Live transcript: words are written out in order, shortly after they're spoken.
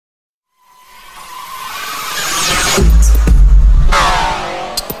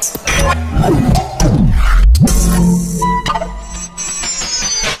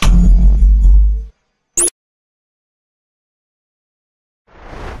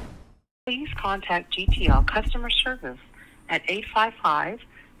please contact GTL customer service at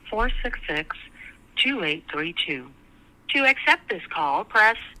 855-466-2832. To accept this call,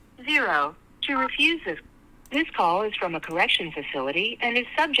 press 0. To refuse this call is from a correction facility and is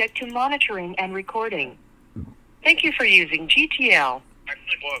subject to monitoring and recording. Thank you for using GTL.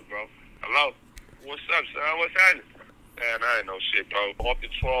 What, bro? Hello? What's up, son? What's happening? Man, I ain't no shit, bro. Off the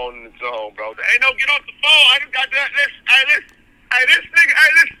throne in the zone, bro. Ain't no get off the phone. I just got that. This nigga,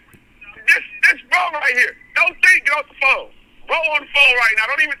 this bro right here. Don't think, get off the phone. Bro on the phone right now.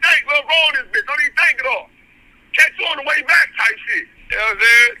 Don't even think. Little bro on this bitch. Don't even think at all. Catch you on the way back type shit. You know what I'm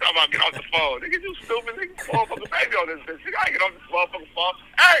saying? Talking about get off the phone. Nigga, you stupid. Nigga, motherfucker baby on this bitch. Nigga, I ain't get off this motherfucking phone.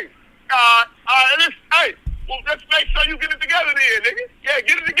 Hey, well, let's make sure you get it together then, nigga. Yeah,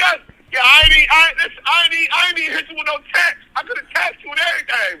 get it together. Yeah, I ain't even hit you with no text. I could have texted you and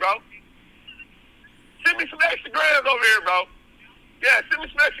everything, bro. Send me some extra grams over here, bro. Yeah, send me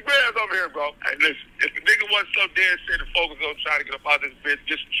some extra grams over here, bro. Hey, listen, if the nigga wasn't so dead set to focus on trying to get up out this bitch,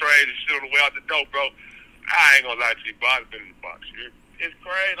 get some trade and shit on the way out the door, bro, I ain't gonna lie to you, bro. I've been in the box. It's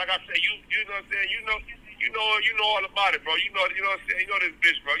crazy. Like I said, you know what I'm saying? You know all about it, bro. You know what I'm saying? You know this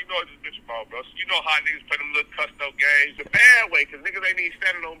bitch, bro. You know what this bitch about, bro. So you know how niggas play them little custo games the bad way, cause niggas ain't even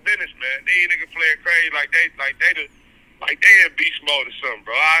standing on business, man. These niggas playing crazy like they in beast mode or something,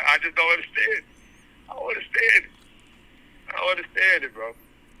 bro. I just don't understand. I don't understand it, bro.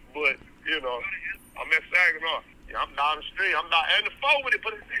 But, you know, I'm at Saginaw. Yeah, I'm down the street. I'm not in the phone with it,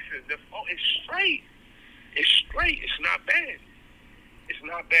 but the phone is straight. It's straight. It's not bad. It's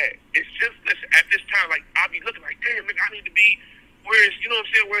not bad. It's just, listen, at this time, like, I'll be looking like, damn, nigga, I need to be where it's, you know what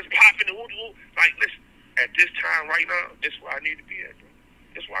I'm saying, where it's popping and woo-woo. Like, listen, at this time right now, this is where I need to be at, bro.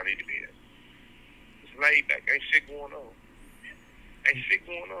 This is where I need to be at. It's laid back. Ain't shit going on. You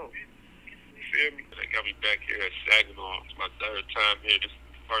feel me? They got me back here at Saginaw. It's my third time here. This is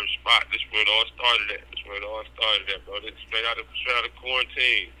the first spot. This is where it all started at. Bro. This straight out of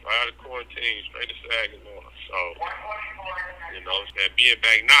quarantine. Straight to Saginaw. So, you know, that being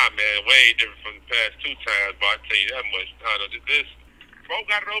back now, man, way different from the past two times, but I tell you that much. This bro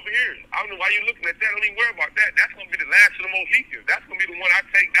got it over here. I don't know why you looking at that. Don't even worry about that. That's gonna be the last of the Mohicans. That's gonna be the one I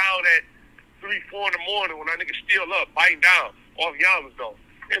take down at 3, 4 in the morning when that nigga still up, biting down off Yamas though.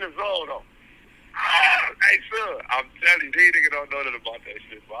 In the zone though. Hey son, I'm telling you, these niggas don't know nothing about that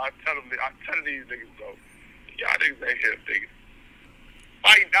shit, bro. I'm telling these niggas, bro. Y'all niggas ain't here, niggas.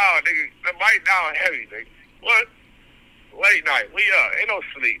 Biting down, nigga. Biting down heavy, nigga. What? Late night. We ain't no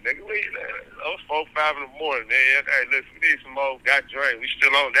sleep, nigga. Those 4, 5 in the morning, man. Hey, listen, we need some more. Got drink. We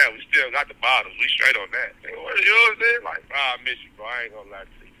still on that. We still got the bottles. We straight on that. You know what I'm saying? Like, bro, I miss you, bro. I ain't gonna lie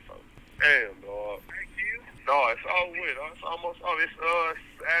to you, bro. Damn, dog. No, it's all with. It's almost over. It's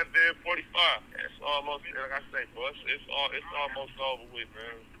 7:45. It's almost, like I say, bro. It's almost over with,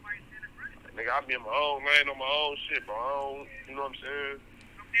 man. Like, nigga, I be in my own lane on my own shit, bro. You know what I'm saying?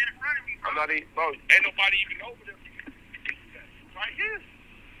 I'm not even, bro. Ain't nobody even over there. Right here.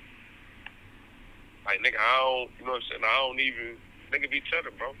 Like, nigga, I don't, you know what I'm saying? I don't even, nigga be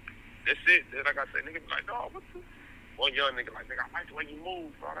telling, bro. That's it. Then, like I said, nigga be like, no, what's this? One young nigga like, nigga, I like the way you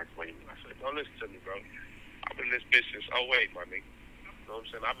move, bro. I like the way you move. I said, don't listen to me, bro. I've been in this bitch since 08, my nigga. You know what I'm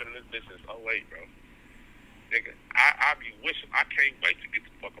saying? I've been in this bitch since 08, bro. Nigga, I be wishing, I can't wait to get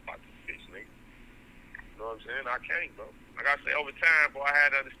the fuck about this bitch, nigga. You know what I'm saying? I can't, bro. Like I say, over time, bro, I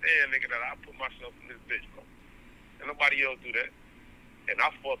had to understand, nigga, that I put myself in this bitch, bro. And nobody else do that. And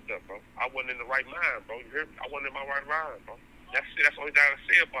I fucked up, bro. I wasn't in the right mind, bro. You hear me? I wasn't in my right mind, bro. That's it. That's the only thing I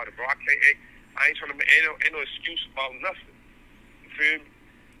say about it, bro. I ain't trying to make, ain't no excuse about nothing. You feel me?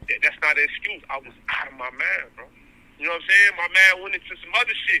 That's not an excuse. I was out of my mind, bro. You know what I'm saying? My man went into some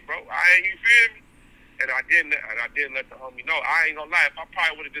other shit, bro. You feel me? And I didn't let the homie know. I ain't gonna lie. If I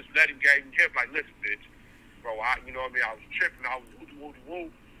probably would have just let him gave him hip, like, listen, bitch, bro, you know what I mean? I was tripping. I was woo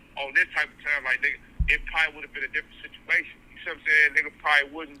on this type of time, like, nigga, it probably would have been a different situation. You see what I'm saying? Nigga probably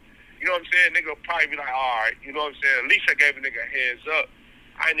wouldn't, you know what I'm saying? Nigga would probably be like, all right, you know what I'm saying? At least I gave a nigga a heads up.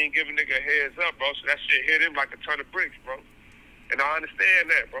 I didn't give a nigga a heads up, bro, so that shit hit him like a ton of bricks, bro. And I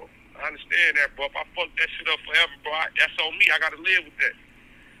understand that, bro. If I fuck that shit up forever, bro, that's on me. I gotta live with that.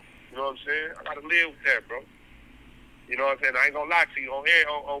 You know what I'm saying? I gotta live with that, bro. You know what I'm saying? I ain't gonna lie to you. On here,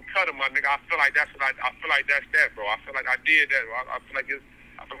 on Cutter, my nigga, I feel like that's what I feel like that's that, bro. I feel like I did that, bro. I feel like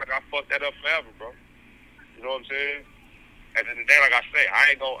I fucked that up forever, bro. You know what I'm saying? At the end of the day, like I say,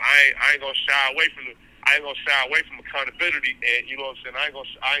 I ain't gonna shy away from accountability, and you know what I'm saying. I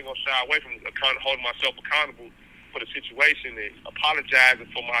ain't gonna shy away from holding myself accountable for the situation and apologizing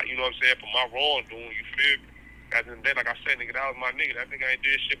for my, you know what I'm saying, for my wrongdoing. You feel me? At the end of the day, like I said, nigga, that was my nigga. That nigga ain't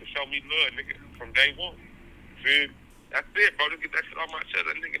did shit but show me love, nigga, from day one. You feel me? That's it, bro. Just get that shit on my chest.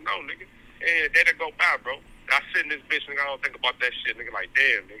 That nigga know, nigga. And then it go by, bro. I sit in this bitch, nigga. I don't think about that shit, nigga. Like,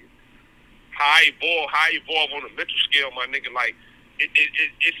 damn, nigga. How I evolve on a mental scale, my nigga. Like, it's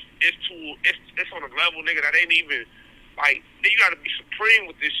on a level, nigga, that ain't even like. You gotta be supreme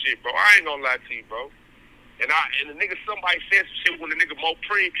with this shit, bro. I ain't gonna lie to you, bro. And the nigga, somebody said some shit when the nigga Mo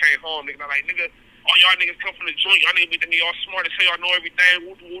Preem came home, nigga. Like, nigga, all y'all niggas come from the joint. Y'all niggas think y'all smart as hell. Y'all know everything.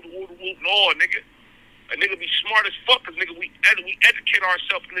 Woo. No, nigga. A nigga be smart as fuck, cause nigga, we educate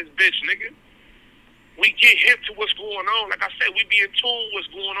ourselves in this bitch, nigga. We get hip to what's going on. Like I said, we be in tune with what's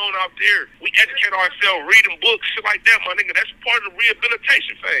going on out there. We educate ourselves, reading books, shit like that, my nigga. That's part of the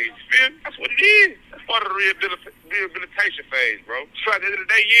rehabilitation phase, you feel me? That's what it is. That's part of the rehabilitation phase, bro. So at the end of the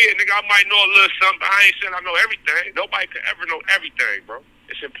day, yeah, nigga, I might know a little something, but I ain't saying I know everything. Nobody could ever know everything, bro.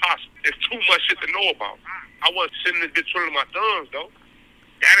 It's impossible. It's too much shit to know about. I wasn't sitting in this bitch twiddling my thumbs, though.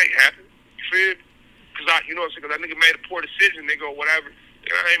 That ain't happening. You feel me? Cause you know what I'm saying? Cause that nigga made a poor decision, nigga, or whatever. You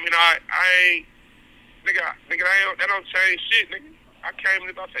know what I mean? I ain't. Nigga, that don't change shit, nigga. I came in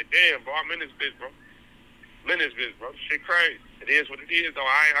this, I say, damn, bro, I'm in this bitch, bro. Shit crazy. It is what it is, though.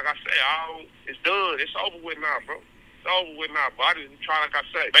 Like I say, it's done. It's over with now, bro. It's over with now, bro. I just try, like I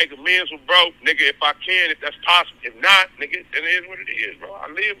say, make amends with bro, nigga, if I can, if that's possible. If not, nigga, then it is what it is, bro. I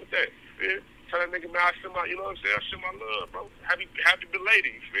live with that, you feel me? Tell that nigga, man, I send my, you know what I'm saying? I send my love, bro. Happy belated,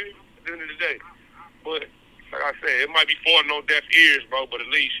 you feel me? At the end of the day. But like I said, it might be falling on deaf ears, bro, but at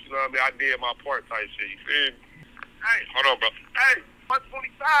least, you know what I mean, I did my part type shit, you feel me? Hey, hold on, bro. Hey,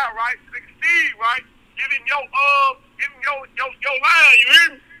 125, right? 16, right? Give him your line, you hear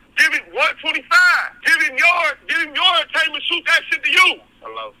me? Give him 125. Give him your entertainment, shoot that shit to you.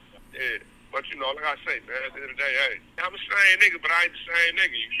 Hello? Yeah. But you know, like I say, man, at the end of the day, hey, I'm the same nigga, but I ain't the same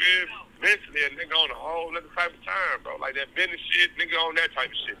nigga, you feel me? Mentally, a nigga on a whole other type of time, bro. Like that business shit, nigga on that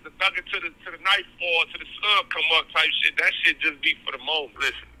type of shit. The thugging to the nightfall, to the sun come up type shit, that shit just be for the moment.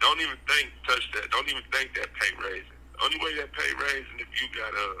 Listen, don't even touch that. Don't even think that pay raising. The only way that pay raising if you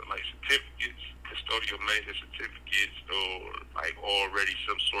got like certificates, custodial maintenance certificates, or like already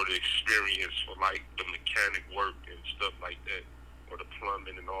some sort of experience for like the mechanic work and stuff like that. Or the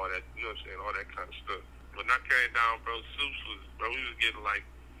plumbing and all that, you know what I'm saying, all that kind of stuff. When I came down, bro, suits was, bro, we was getting like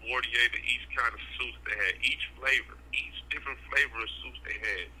 48 of each kind of suits. They had each flavor, each different flavor of suits they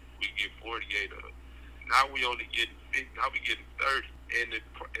had. We get 48 of them. Now we only getting 50, now we getting 30. And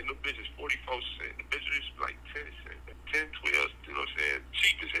the bitch is 44 cents. The bitch is like 10 cents. 10, 12, you know what I'm saying?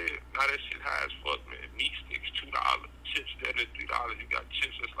 Cheap as hell. Now that shit high as fuck, man. Meat sticks, $2. Chips down at $3. You got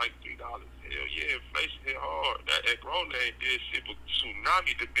chips that's like $3. Hell yeah, inflation hit hard. That Corona ain't did shit, but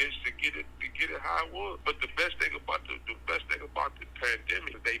tsunami the bitch to get it how it was. But the best thing about the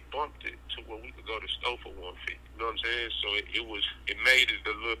pandemic, they bumped it to where we could go to the store for $150. You know what I'm saying? So it made it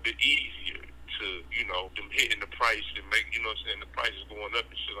a little bit easier to, you know, them hitting the price and make, you know what I'm saying, the price is going up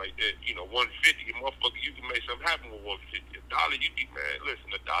and shit like that. You know, $150, motherfucker, you can make something happen with $150. $1, you be mad.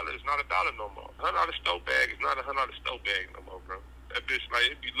 Listen, $1 is not $1 no more. $100 store bag is not $100 store bag no more, bro. That bitch,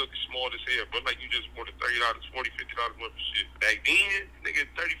 like, it be looking small as hell, bro. Like, you just wanted $30, $40, $50 worth of shit. Back then, nigga,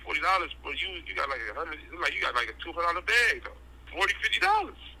 $30, $40, bro, you got like $100, like, you got like a $200 bag, though. $40,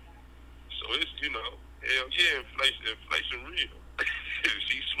 $50. So it's, you know, hell yeah, inflation real.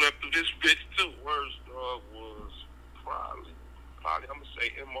 She swept through this bitch too. Worst dog was probably I'm gonna say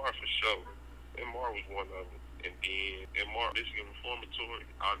MR for sure. MR was one of them. And then MR, Michigan Reformatory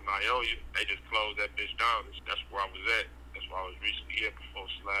out in Ionia, they just closed that bitch down. That's where I was at. That's where I was recently at before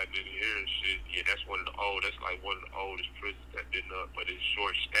sliding in here and shit. Yeah, that's like one of the oldest prisons that been up. But it's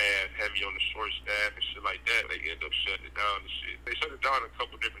short staff, heavy on the short staff and shit like that. They end up shutting it down and shit. They shut it down a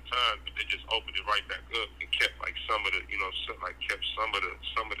couple different times, but they just opened it right back up and kept like some of the, you know, kept some of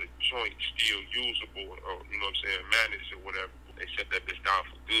the joints still usable or, you know what I'm saying, managed or whatever. They shut that bitch down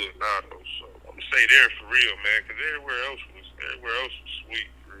for good now though. So I'm gonna say there for real, man, because everywhere else was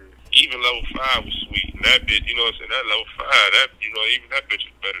sweet. Even level 5 was sweet. And that bitch, you know what I'm saying, that level 5, that, you know, even that bitch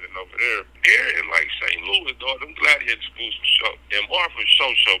was better than over there. Here in, like, St. Louis, dog, them gladiator schools for sure. And Marfa was so,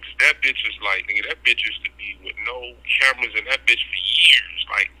 because that bitch is like, nigga, that bitch used to be with no cameras in that bitch for years.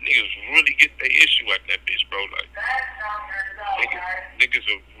 Like, niggas really get their issue at that bitch, bro. Like, niggas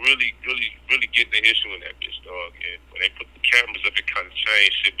are really getting their issue in that bitch, dog. And when they put the cameras up, it kind of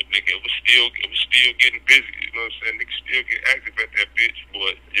changed shit. But, nigga, it was still getting busy. You know what I'm saying? Niggas still get active at that bitch.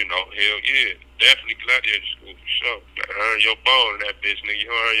 But, you know, hell yeah, definitely gladiator school for sure. You gotta earn your bone in that bitch, nigga.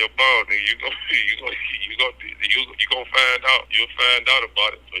 You earn your bone, nigga. You gonna find out. You'll find out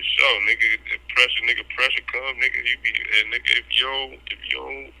about it for sure, nigga. Pressure come, nigga. You be, and nigga, if you don't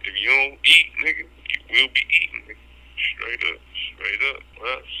eat, nigga, you will be eating, nigga. Straight up.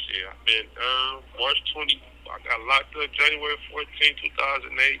 Well, shit, I've been March 20. I I got locked up January 14,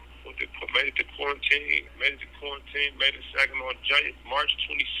 2008. Made it to quarantine. Made it second on March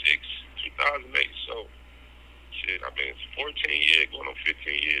 26, 2008. So, shit, I've been 14 years, going on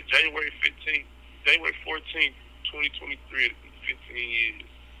 15 years. January 14, 2023, 15 years.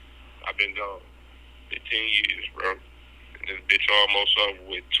 I've been gone. 15 years, bro. And this bitch almost over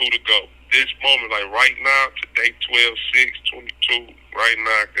with 2 to go. This moment, like right now, today, 12/6/22, right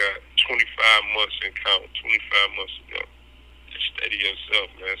now I got 25 months and count, 25 months to go. Just steady yourself,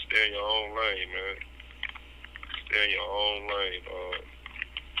 man. Stay in your own lane, man. Stay in your own lane, dog.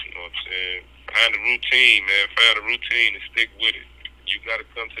 You know what I'm saying? Find a routine, man. Find a routine and stick with it. You gotta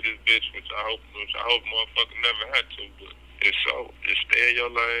come to this bitch, which I hope motherfucker never had to, but it's so. Just stay in your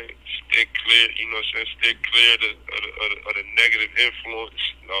lane, stick clear, you know what I'm saying? Stick clear of the negative influence,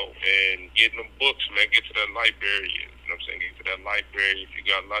 you know, and get in them books, man. Get to that library, you know what I'm saying? Get to that library. If you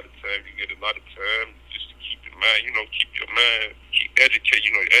got a lot of time, you get a lot of time just to keep your mind, you know,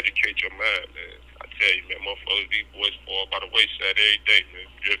 educate your mind, man. I tell you, man, motherfuckers, these boys fall by the wayside every day, man.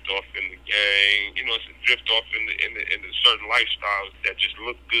 Drift off in the gang, you know, drift off in the certain lifestyles that just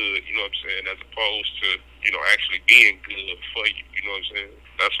look good, you know what I'm saying, as opposed to, you know, actually being good for you, you know what I'm saying?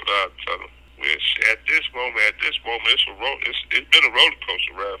 That's what I tell them. At this moment, it's been a roller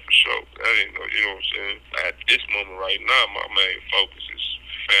coaster ride for sure. You know what I'm saying? At this moment right now, my main focus is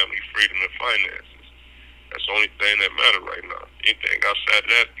family, freedom, and finances. That's the only thing that matters right now. Anything outside of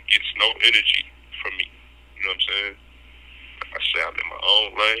that gets no energy from me. You know what I'm saying? Like I say, I'm in my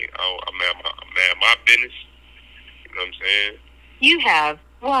own lane. I'm at my business. You know what I'm saying? You have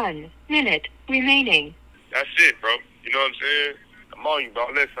 1 minute remaining. That's it, bro. You know what I'm saying? I'm on you, bro.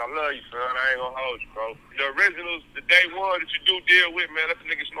 Listen, I love you, son. I ain't gonna hold you, bro. The originals, the day one that you do deal with, man, let the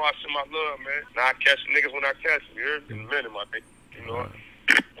niggas know I send my love, man. Now I catch the niggas when I catch them. You heard? In a minute, my nigga. You know what?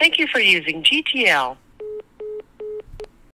 Thank you for using GTL.